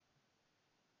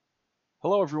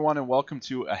Hello, everyone, and welcome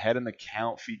to Ahead in the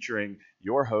Count featuring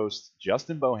your hosts,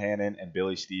 Justin Bohannon and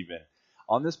Billy Steven.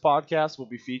 On this podcast, we'll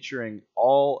be featuring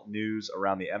all news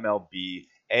around the MLB,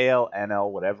 AL,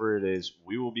 NL, whatever it is,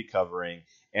 we will be covering,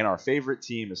 and our favorite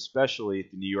team, especially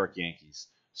the New York Yankees.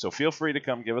 So feel free to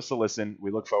come give us a listen. We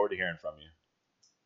look forward to hearing from you.